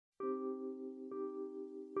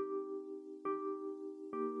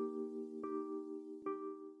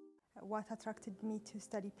what attracted me to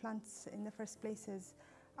study plants in the first place is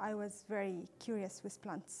I was very curious with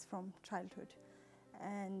plants from childhood.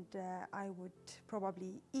 And I would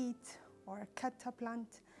probably eat or cut a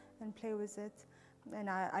plant and play with it. And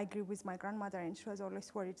I grew with my grandmother, and she was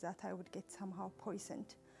always worried that I would get somehow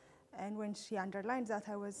poisoned. And when she underlined that,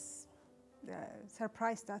 I was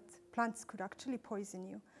surprised that plants could actually poison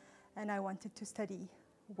you. And I wanted to study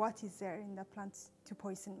what is there in the plants to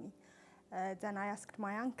poison me. Then I asked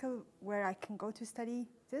my uncle where I can go to study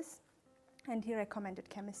this, and he recommended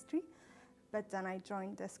chemistry. But then I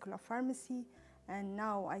joined the School of Pharmacy, and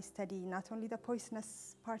now I study not only the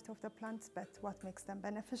poisonous part of the plants, but what makes them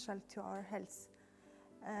beneficial to our health.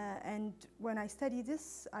 And when I study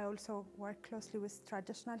this, I also work closely with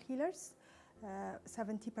traditional healers.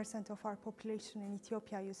 70% of our population in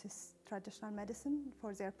Ethiopia uses traditional medicine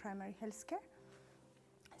for their primary health care.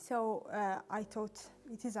 So I thought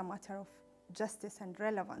it is a matter of justice and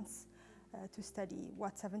relevance to study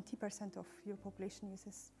what 70% of your population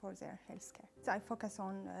uses for their health care. So I focus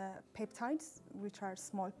on peptides, which are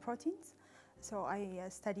small proteins. So I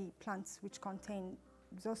study plants which contain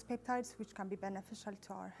those peptides which can be beneficial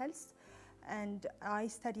to our health. And I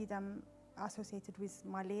study them associated with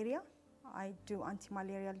malaria. I do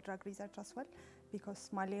antimalarial drug research as well, because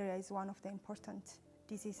malaria is one of the important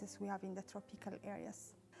diseases we have in the tropical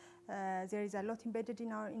areas. There is a lot embedded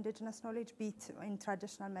in our indigenous knowledge, be it in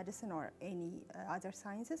traditional medicine or any other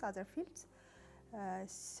sciences, other fields.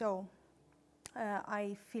 So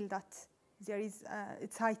I feel that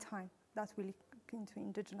it's high time that we look into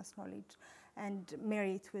indigenous knowledge and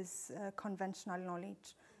marry it with conventional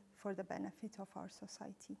knowledge for the benefit of our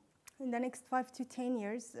society. In the next 5 to 10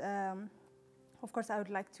 years, of course, I would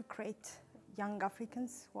like to create young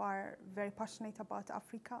Africans who are very passionate about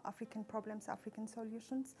Africa, African problems, African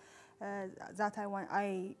solutions. That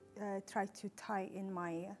I try to tie in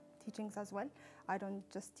my teachings as well. I don't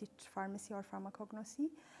just teach pharmacy or pharmacognosy.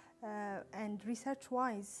 And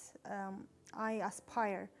research-wise, I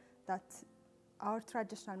aspire that our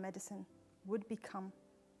traditional medicine would become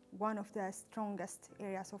one of the strongest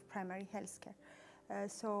areas of primary health care.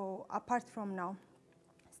 So apart from now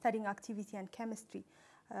studying activity and chemistry,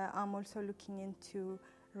 I'm also looking into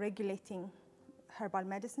regulating herbal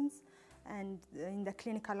medicines and in the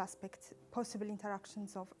clinical aspect, possible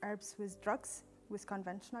interactions of herbs with drugs, with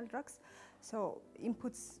conventional drugs. So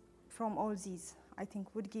inputs from all these, I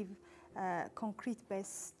think, would give a concrete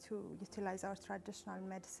base to utilize our traditional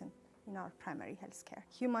medicine in our primary health care.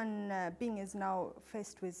 Human being is now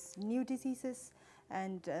faced with new diseases,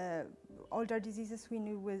 and older diseases we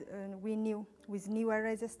knew with newer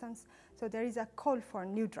resistance. So there is a call for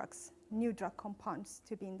new drugs, new drug compounds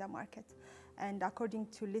to be in the market. And according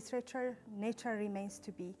to literature, nature remains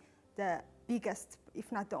to be the biggest,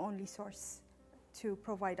 if not the only source to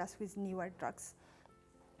provide us with newer drugs.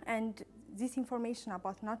 And this information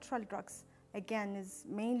about natural drugs, again, is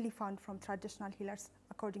mainly found from traditional healers,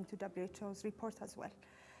 according to WHO's report as well.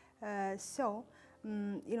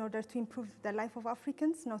 In order to improve the life of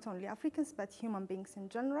Africans, not only Africans, but human beings in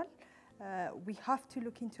general, we have to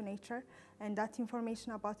look into nature, and that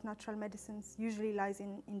information about natural medicines usually lies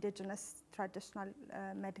in indigenous traditional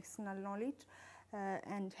medicinal knowledge,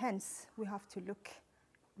 and hence we have to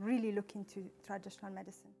really look into traditional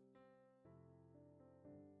medicine.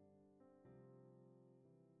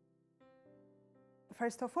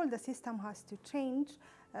 First of all, the system has to change,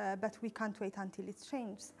 but we can't wait until it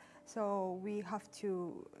changes. So we have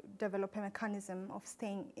to develop a mechanism of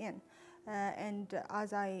staying in. And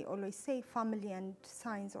as I always say, family and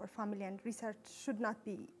science or family and research should not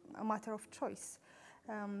be a matter of choice.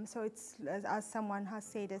 So it's, as someone has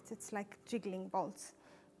said, it's like jiggling balls.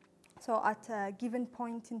 So at a given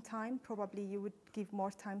point in time, probably you would give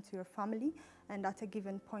more time to your family, and at a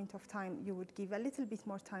given point of time, you would give a little bit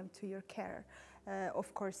more time to your carer.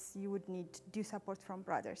 Of course, you would need due support from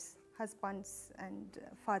brothers, husbands and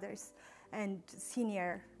fathers, and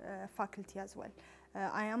senior faculty as well.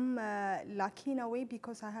 I am lucky in a way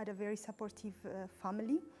because I had a very supportive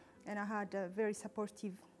family, and I had very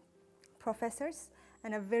supportive professors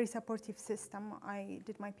and a very supportive system. I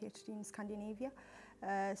did my PhD in Scandinavia,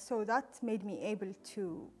 so that made me able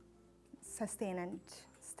to sustain and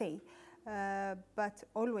stay. But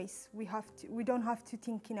always we don't have to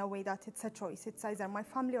think in a way that it's a choice. It's either my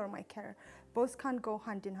family or my carer. Both can't go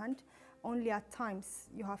hand in hand. Only at times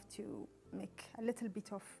you have to make a little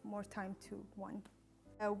bit of more time to one.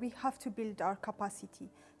 We have to build our capacity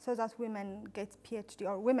so that women get PhD,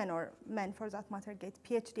 or women or men for that matter, get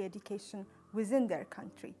PhD education within their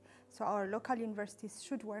country. So our local universities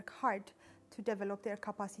should work hard to develop their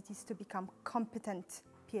capacities to become competent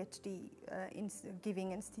PhD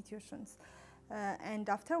giving institutions. And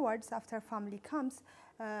afterwards, after family comes,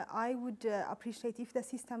 I would appreciate if the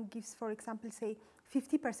system gives, for example, say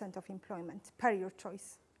 50% of employment per your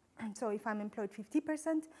choice. So if I'm employed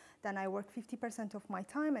 50%, then I work 50% of my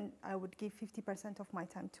time, and I would give 50% of my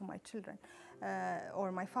time to my children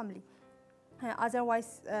or my family.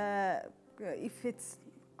 Otherwise, if it's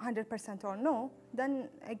 100% or no, then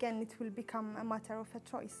again it will become a matter of a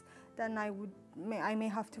choice. Then I may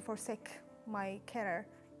have to forsake my career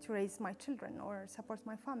to raise my children or support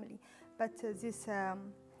my family. But these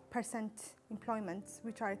percent employments,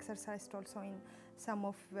 which are exercised also in some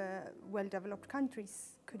of well-developed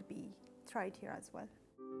countries, could be tried here as well.